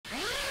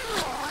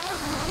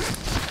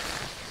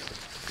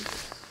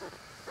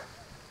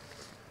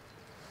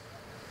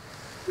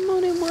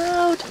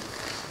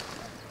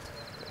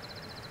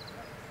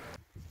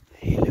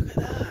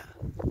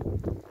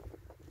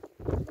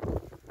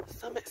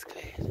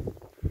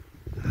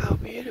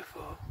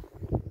beautiful.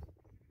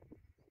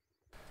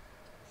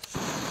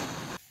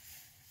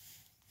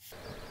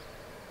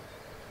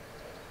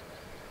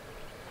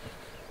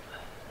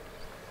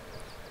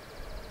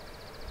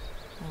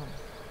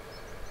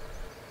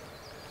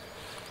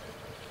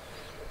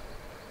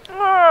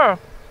 Oh,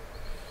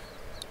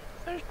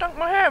 I just dunked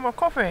my hair in my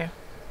coffee.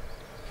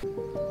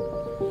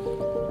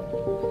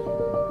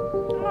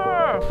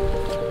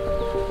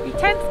 Oh, your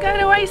tent's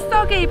going away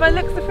soggy by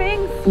the looks of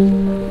things.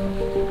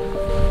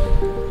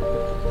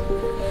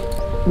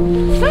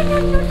 Let's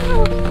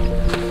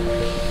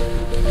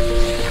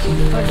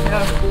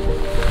go!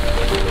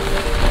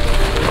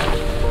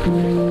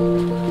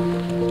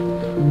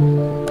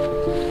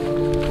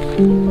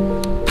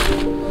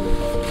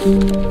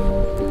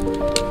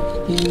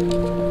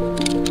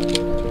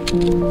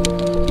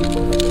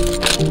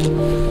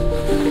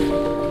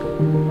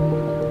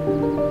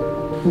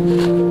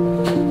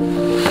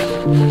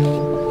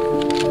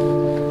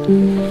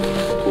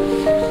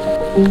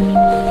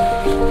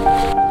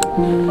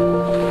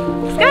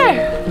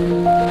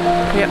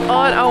 We're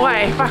on our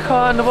way back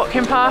on the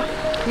Watkin path.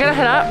 I'm gonna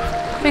head up.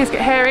 Things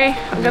get hairy.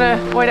 I'm gonna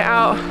wait it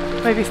out,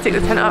 maybe stick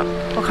the tent up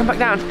or come back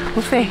down.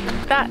 We'll see.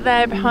 That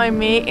there behind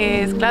me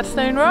is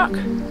Gladstone Rock,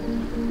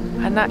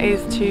 and that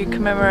is to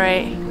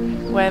commemorate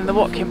when the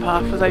Watkin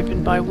path was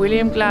opened by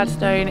William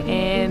Gladstone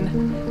in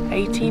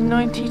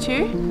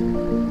 1892.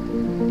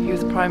 He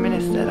was the Prime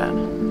Minister then.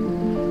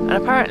 And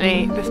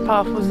apparently this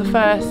path was the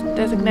first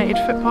designated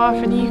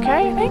footpath in the UK,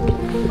 I think,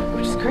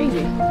 which is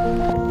crazy.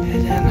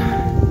 Heading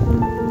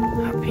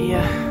up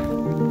here.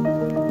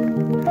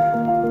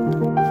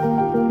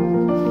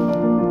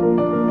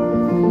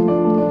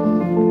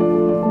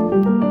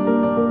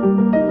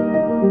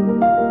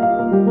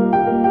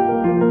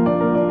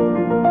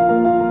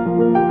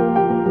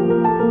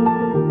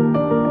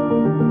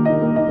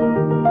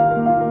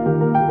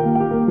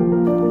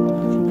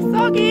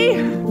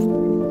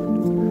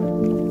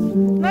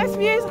 Nice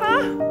views,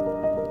 huh?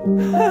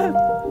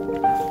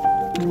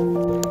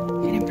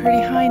 Getting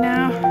pretty high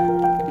now.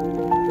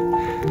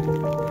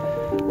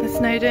 The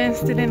Snowdon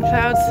still in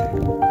clouds.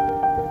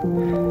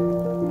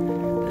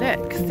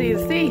 Look, see the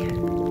sea.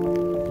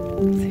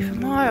 See for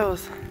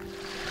miles.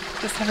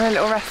 Just having a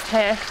little rest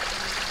here.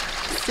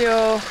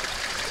 Still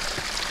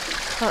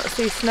can't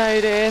see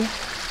Snowdon.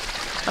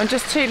 I'm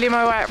just tootling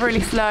my way up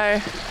really slow.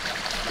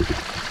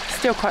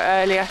 Still quite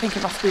early. I think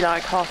it must be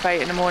like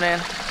 8:30 in the morning.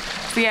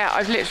 So yeah,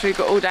 I've literally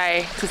got all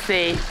day to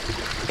see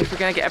if we're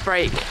going to get a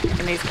break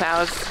in these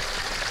clouds.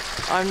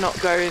 I'm not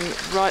going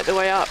right the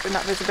way up in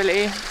that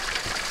visibility.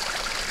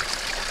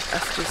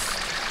 That's just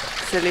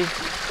silly.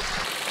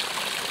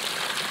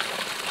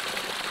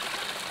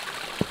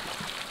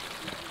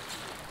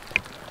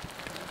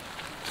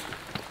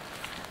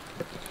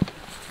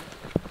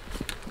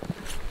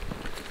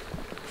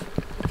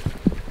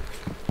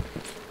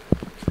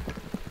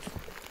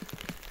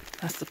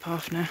 That's the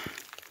path now.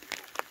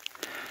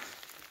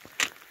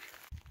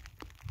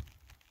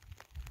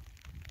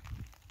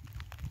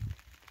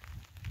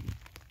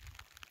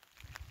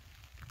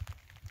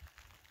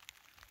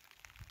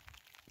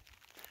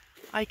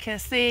 I can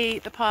see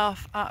the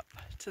path up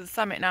to the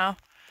summit now.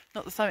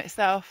 Not the summit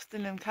itself,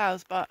 still in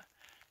clouds, but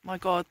my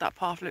god, that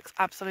path looks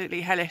absolutely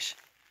hellish.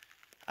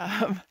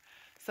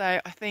 So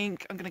I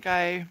think I'm gonna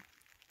go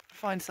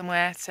find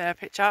somewhere to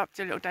pitch up,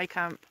 do a little day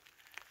camp,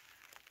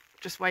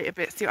 just wait a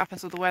bit, see what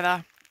happens with the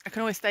weather. I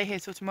can always stay here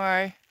till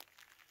tomorrow.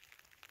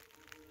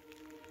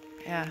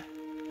 Yeah,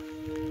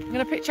 I'm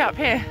gonna pitch up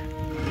here.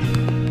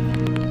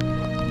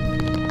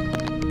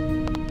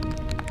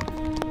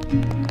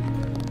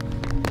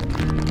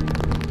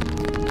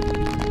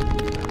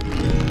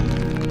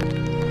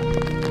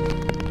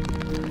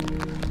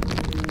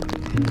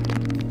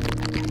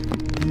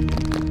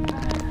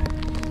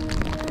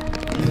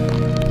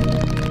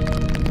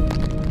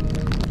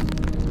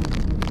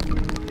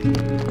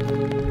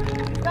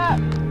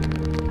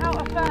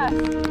 Out of first.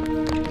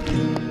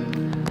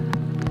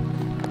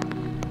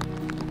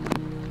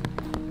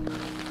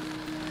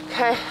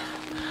 Okay,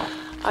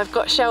 I've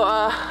got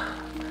shelter.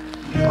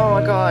 Oh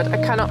my god, I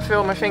cannot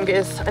feel my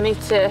fingers. I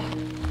need to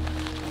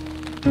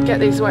get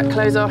these wet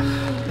clothes off,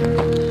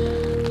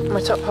 my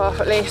top half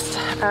at least,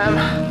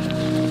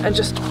 and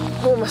just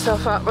warm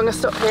myself up. I'm gonna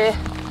stop here,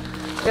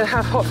 I'm gonna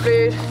have hot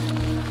food,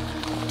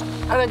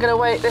 and I'm gonna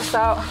wait this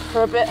out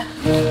for a bit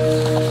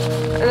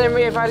and then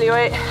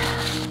reevaluate.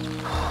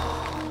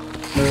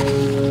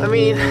 I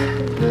mean,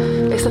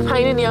 it's a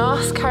pain in the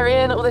arse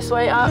carrying all this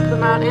weight up the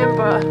mountain,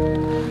 but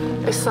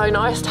it's so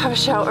nice to have a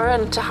shelter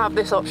and to have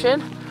this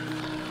option.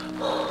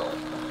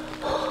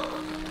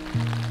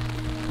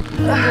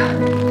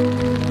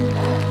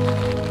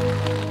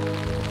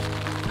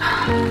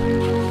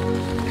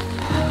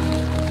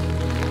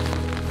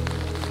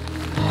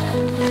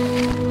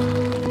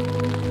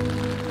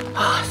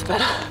 Oh, it's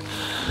better.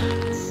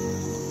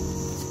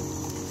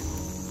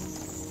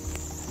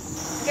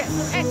 Get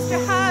some extra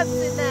herbs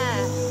in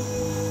there.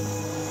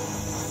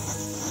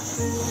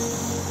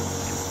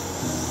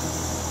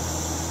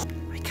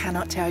 I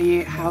cannot tell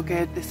you how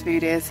good this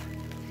food is.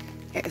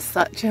 It is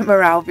such a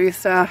morale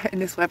booster in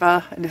this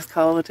weather and this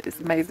cold. It's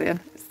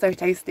amazing. It's so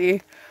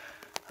tasty.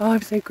 Oh,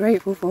 I'm so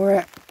grateful for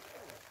it.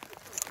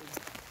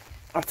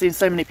 I've seen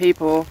so many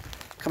people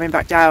coming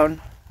back down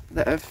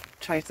that have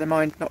changed their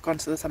mind, not gone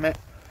to the summit.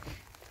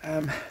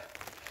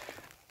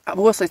 I've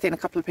also seen a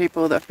couple of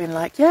people that have been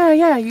like,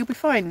 yeah, you'll be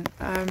fine.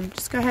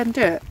 Just go ahead and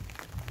do it.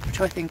 Which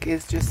I think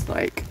is just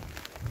like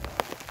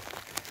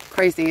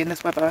crazy in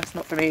this weather. It's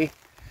not for me.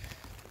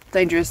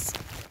 Dangerous,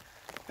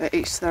 but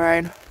each to their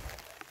own.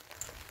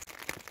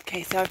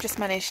 Okay, so I've just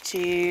managed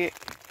to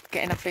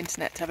get enough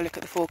internet to have a look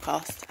at the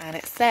forecast, and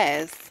it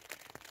says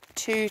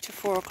 2 to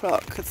 4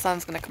 o'clock the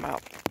sun's going to come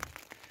out.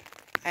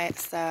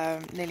 It's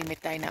nearly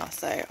midday now,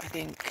 so I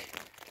think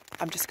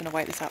I'm just going to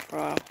wait this out for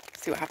a while,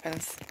 see what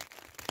happens.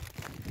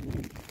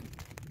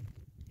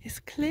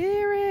 It's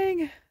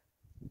clearing!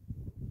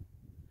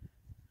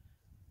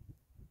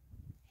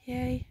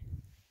 Yay!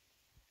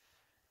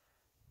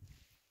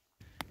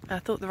 I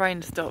thought the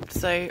rain stopped,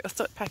 so I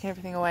stopped packing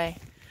everything away,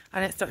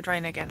 and it stopped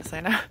raining again, so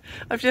now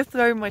I've just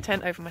thrown my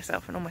tent over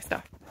myself and all my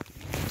stuff.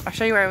 I'll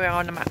show you where we are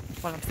on the map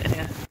while I'm sitting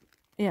here.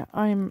 Yeah,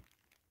 I'm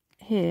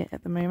here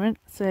at the moment,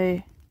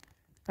 so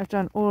I've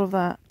done all of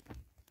that.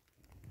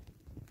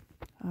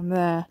 I'm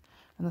there,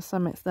 and the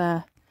summit's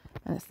there,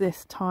 and it's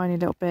this tiny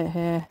little bit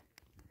here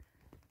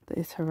that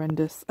is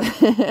horrendous.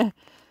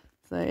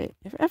 So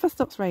if it ever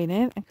stops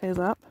raining and clears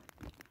up,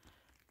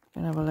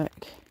 I'm gonna have a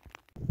look.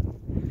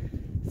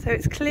 So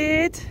it's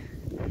cleared,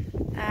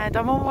 and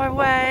I'm on my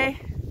way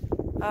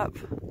up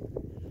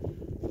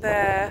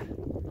there,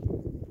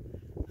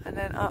 and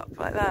then up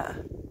like that.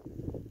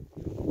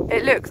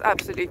 It looks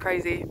absolutely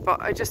crazy,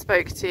 but I just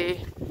spoke to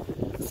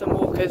some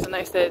walkers and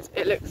they said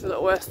it looks a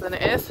lot worse than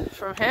it is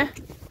from here.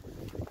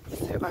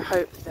 So I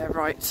hope they're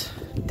right.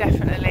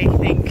 Definitely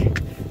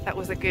think that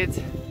was a good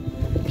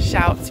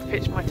shout to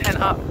pitch my tent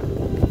up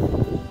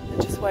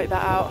and just wait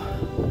that out.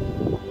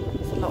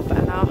 It's a lot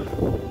better now.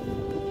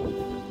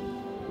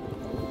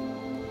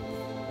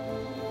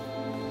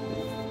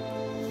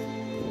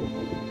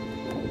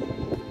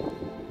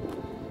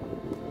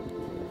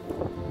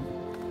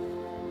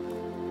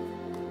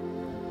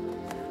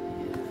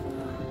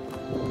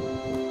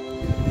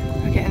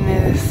 We're getting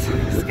near this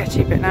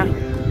sketchy bit now.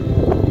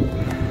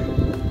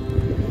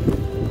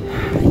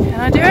 Can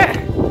I do it?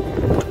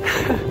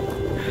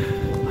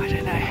 I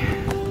don't know.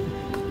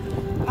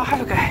 I'll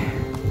have a go.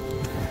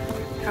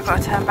 I've got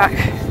to turn back.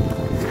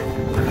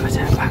 I've got to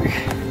turn back.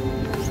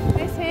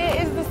 This here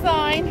is the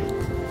sign.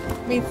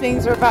 It means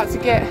things are about to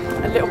get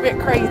a little bit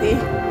crazy.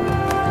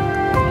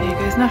 Here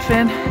goes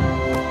nothing. I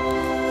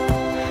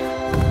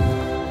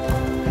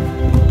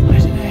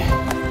don't know.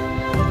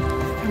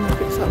 If the camera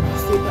picks up, I'll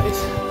see what that is.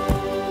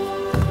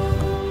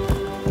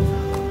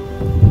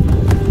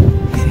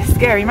 This is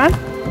scary, man.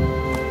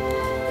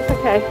 It's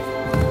okay.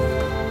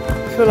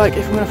 I feel like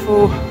if I'm gonna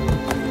fall,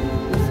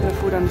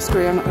 down the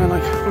scree, I'm not gonna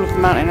like fall off the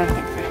mountain or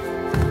anything.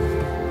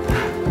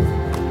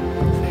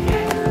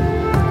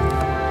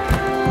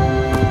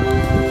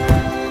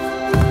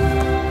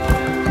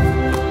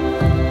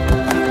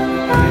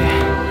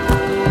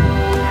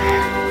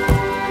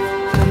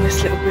 Done this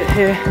little bit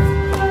here.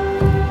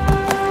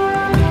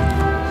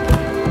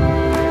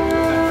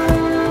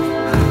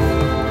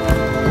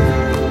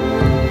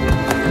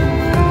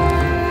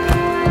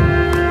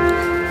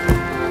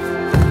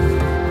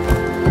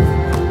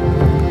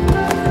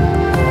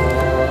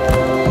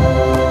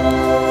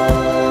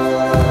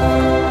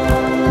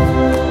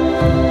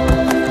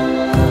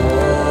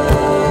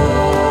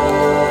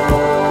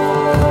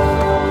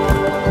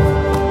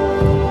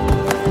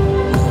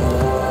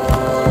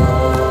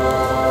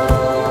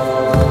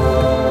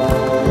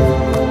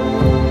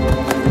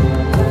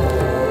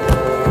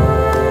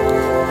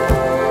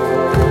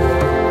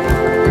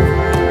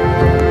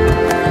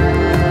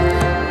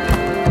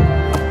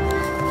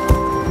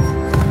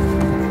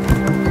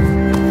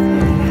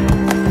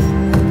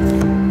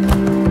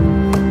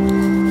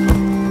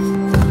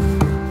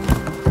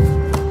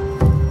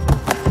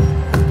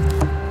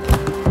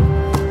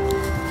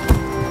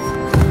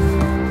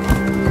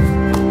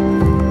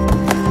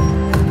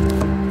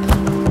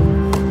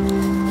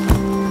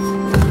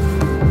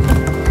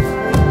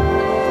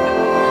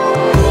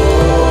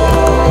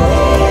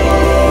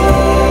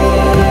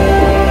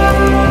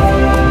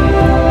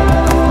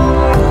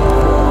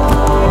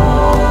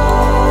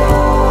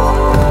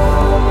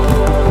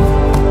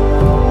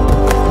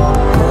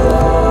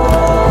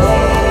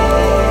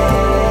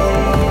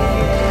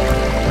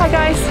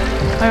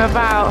 I'm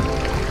about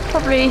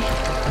probably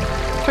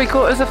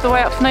 3/4 of the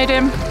way up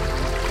Snowdon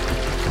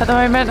at the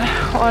moment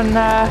on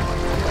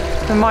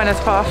the miner's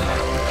path.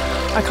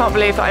 I can't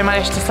believe that I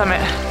managed to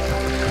summit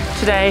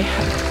today.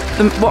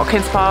 The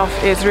Watkins path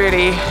is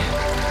really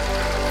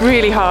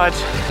hard.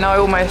 Now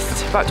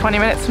almost about 20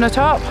 minutes from the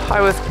top,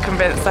 I was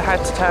convinced I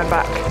had to turn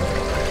back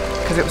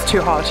because it was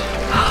too hard.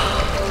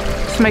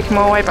 Just making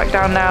my way back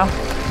down now.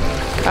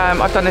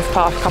 I've done this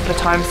path a couple of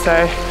times, so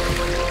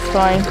it's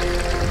fine.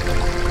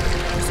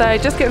 So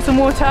just get some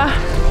water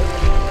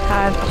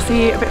and I'll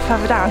see you a bit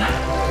further down.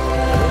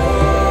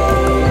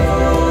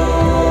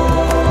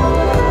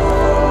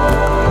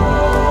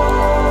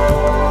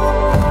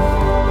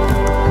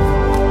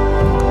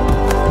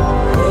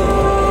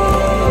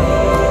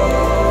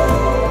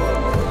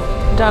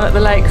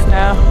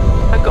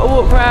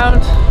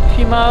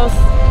 few miles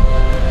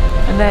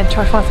and then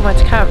try to find somewhere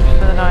to camp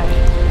for the night.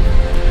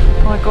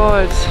 Oh my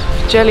god,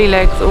 jelly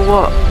legs or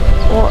what?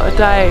 What a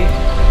day.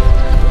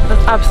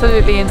 That's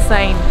absolutely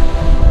insane.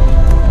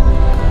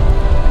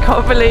 I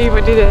can't believe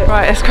we did it.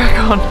 Right, let's crack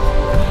on.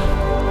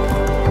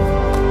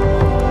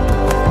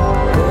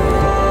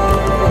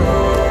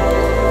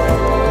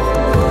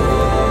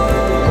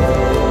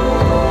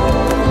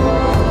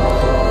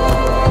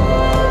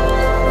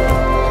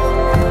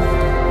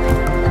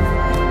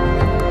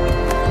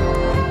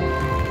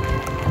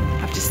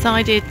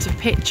 Decided to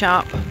pitch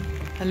up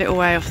a little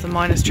way off the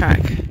miners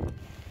track.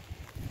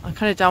 I'm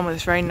kind of done with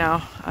this rain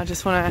now. I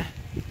just want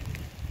to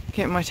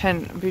get in my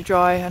tent and be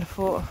dry, and I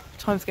thought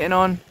time's getting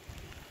on.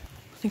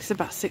 I think it's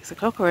about 6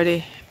 o'clock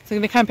already. So I'm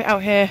going to camp it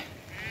out here.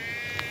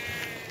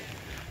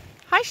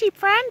 Hi sheep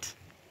friend!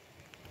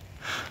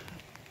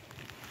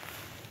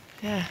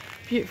 Yeah,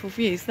 beautiful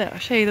views there. I'll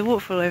show you the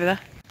waterfall over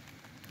there.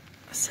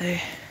 So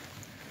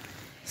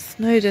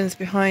Snowdon's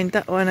behind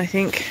that one, I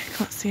think.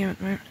 Can't see him at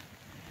the moment.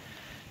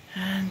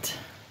 And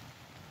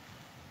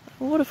that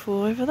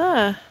waterfall over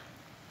there.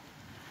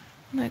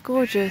 Isn't that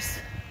gorgeous?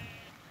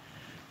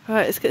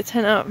 Right, let's get the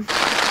tent up.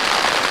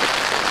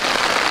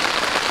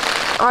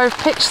 I've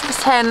pitched the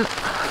tent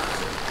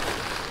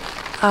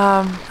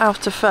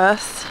out of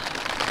first.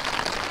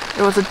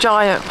 It was a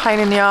giant pain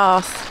in the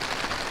arse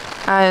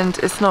and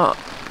it's not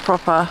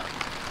proper.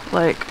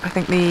 Like, I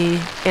think the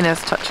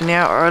inner's touching the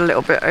outer a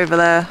little bit over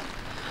there.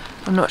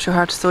 I'm not sure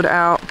how to sort it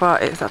out,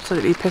 but it's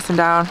absolutely pissing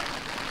down.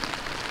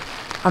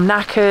 I'm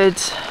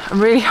knackered, I'm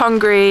really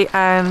hungry,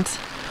 and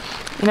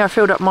you know, I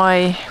filled up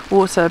my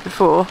water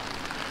before.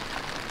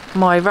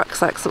 My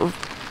rucksack sort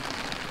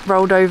of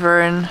rolled over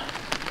and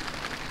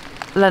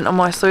lent on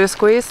my soya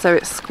squeeze, so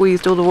it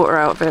squeezed all the water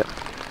out of it.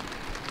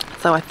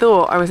 So I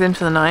thought I was in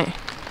for the night.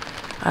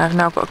 I've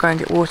now got to go and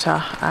get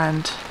water,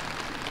 and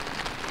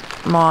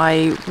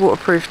my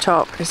waterproof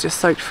top is just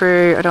soaked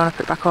through. I don't want to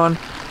put it back on.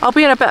 I'll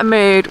be in a better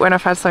mood when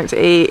I've had something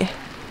to eat,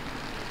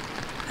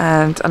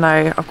 and I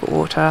know I've got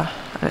water.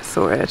 And it's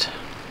sorted.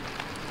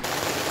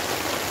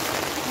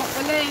 Can't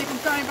believe I'm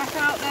going back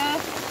out there.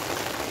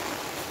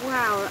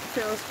 Wow, that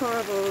feels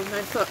horrible with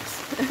no socks.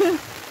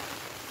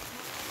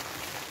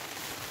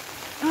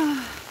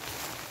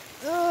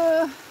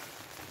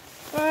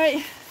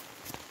 Right.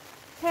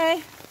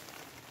 Okay.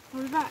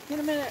 I'll be back in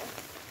a minute.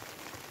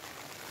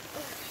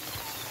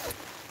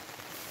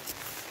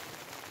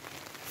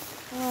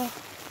 Oh.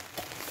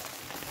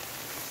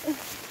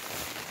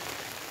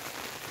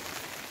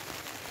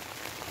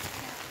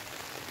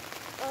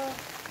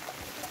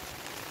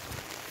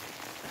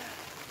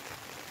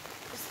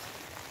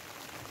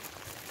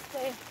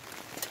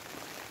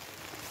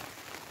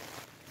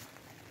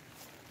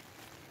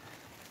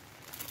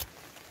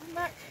 I'm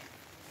back.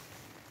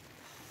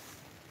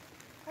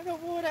 I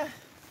got water.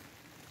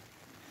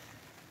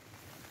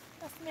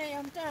 That's me,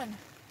 I'm done.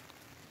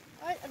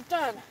 Right, I'm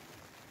done.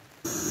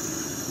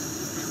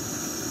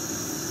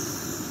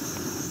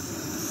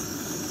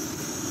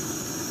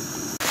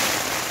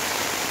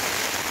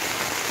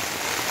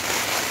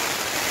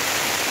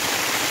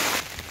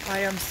 I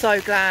am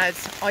so glad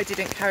I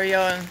didn't carry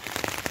on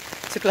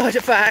to glide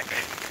it back.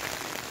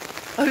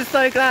 I'm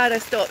so glad I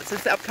stopped to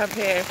set up camp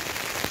here.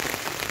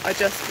 I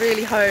just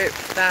really hope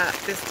that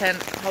this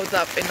tent holds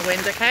up in the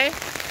wind, okay?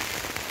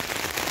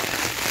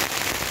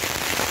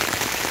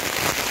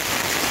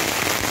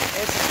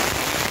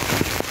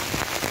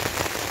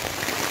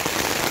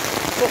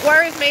 What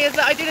worries me is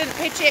that I didn't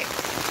pitch it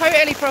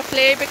totally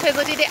properly because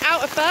I did it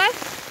out of first.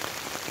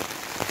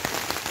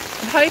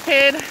 I'm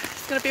hoping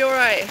it's going to be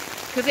alright,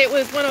 because it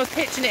was, when I was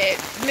pitching it,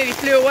 it nearly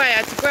flew away.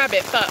 I had to grab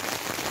it, but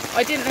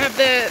I didn't have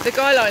the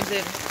guy lines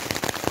in.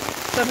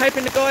 So I'm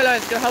hoping the guy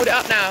line's going to hold it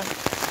up now.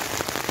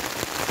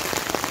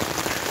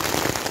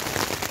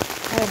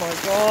 Oh my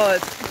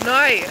god,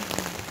 night!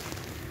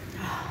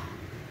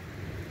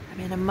 I'm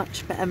in a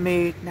much better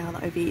mood now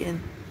that I've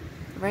eaten.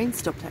 The rain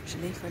stopped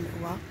actually for a little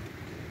while.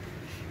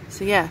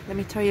 So yeah, let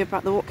me tell you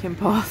about the Watkin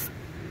path.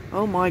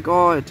 Oh my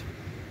god.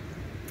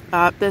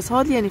 There's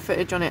hardly any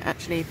footage on it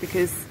actually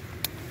because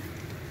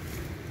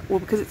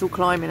it's all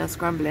climbing and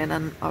scrambling,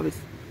 and I was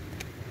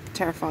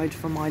terrified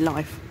for my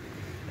life.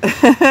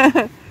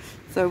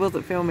 So I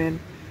wasn't filming.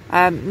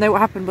 No,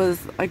 what happened was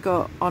I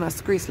got on a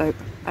scree slope.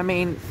 I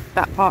mean,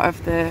 that part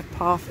of the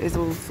path is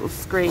all sort of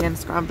scree and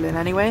scrambling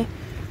anyway,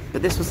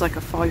 but this was like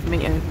a 5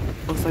 metre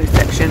or so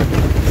section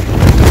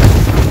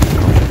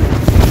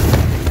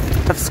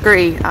of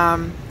scree,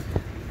 and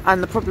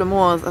the problem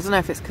was, I don't know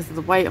if it's because of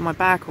the weight on my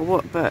back or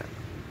what, but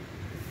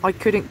I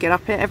couldn't get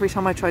up it. Every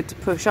time I tried to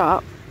push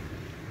up,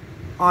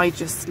 I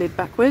just slid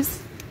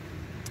backwards,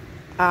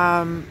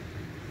 and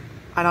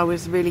I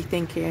was really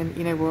thinking,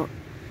 you know what,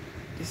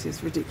 this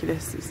is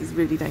ridiculous, this is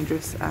really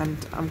dangerous,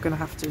 and I'm gonna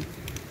have to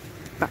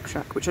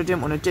backtrack, which I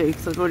didn't want to do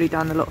because I'd already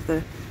done a lot of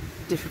the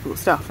difficult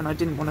stuff and I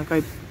didn't want to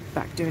go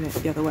back doing it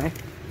the other way.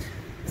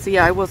 So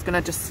yeah, I was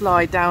gonna just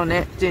slide down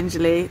it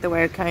gingerly the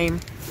way I came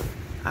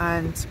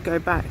and go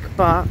back,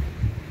 but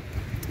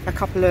a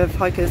couple of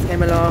hikers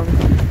came along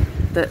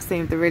that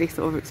seemed the really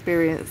sort of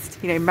experienced,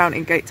 you know,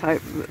 mountain goat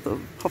type that sort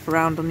of hop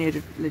around on the edge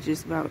of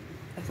ledges without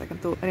a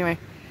second thought. Anyway,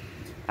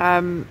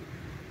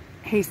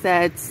 he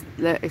said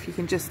that if you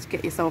can just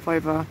get yourself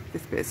over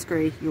this bit of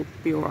scree, you'll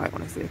be all right,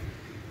 honestly.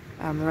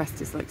 The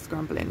rest is like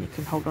scrambling. You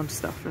can hold on to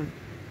stuff, and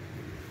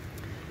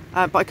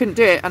but I couldn't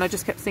do it, and I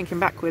just kept sinking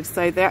backwards.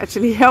 So they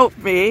actually helped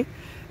me.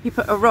 He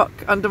put a rock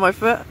under my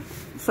foot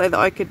so that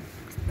I could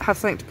have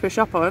something to push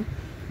up on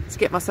to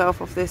get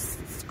myself off this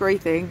scree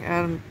thing,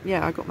 and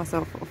yeah, I got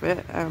myself off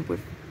it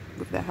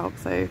with their help.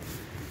 So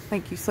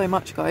thank you so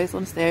much, guys.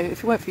 Honestly,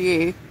 if it weren't for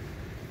you,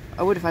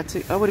 I would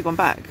have gone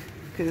back,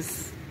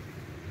 because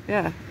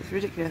yeah, it's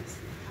ridiculous.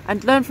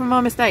 And learn from my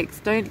mistakes.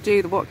 Don't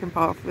do the Watkin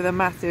path with a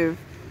massive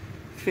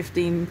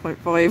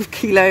 15.5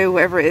 kilo,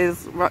 whatever it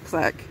is,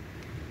 rucksack,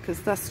 because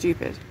that's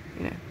stupid,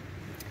 you know.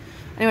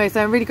 Anyway,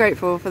 so I'm really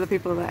grateful for the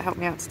people that helped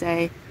me out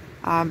today.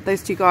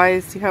 Those two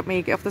guys who helped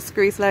me get off the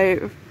scree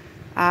slope,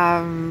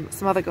 some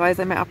other guys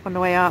I met up on the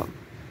way up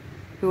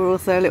who were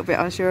also a little bit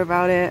unsure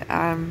about it,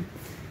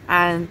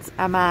 and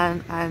a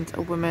man and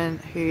a woman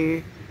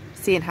who,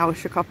 seeing how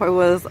shook up I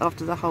was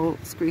after the whole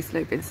scree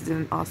slope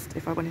incident, asked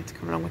if I wanted to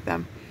come along with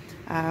them,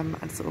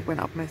 and sort of went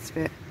up most of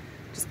it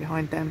just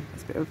behind them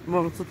as a bit of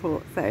moral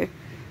support. So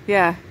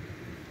yeah,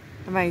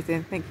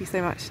 amazing. Thank you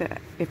so much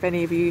if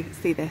any of you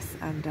see this,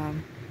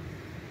 and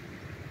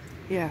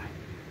yeah,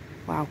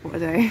 wow, what a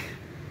day.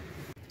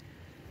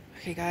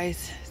 Okay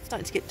guys, it's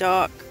starting to get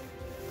dark.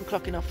 I'm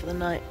clocking off for the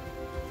night.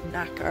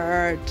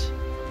 Knackered.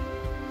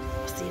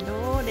 I'll see you in the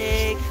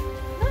morning.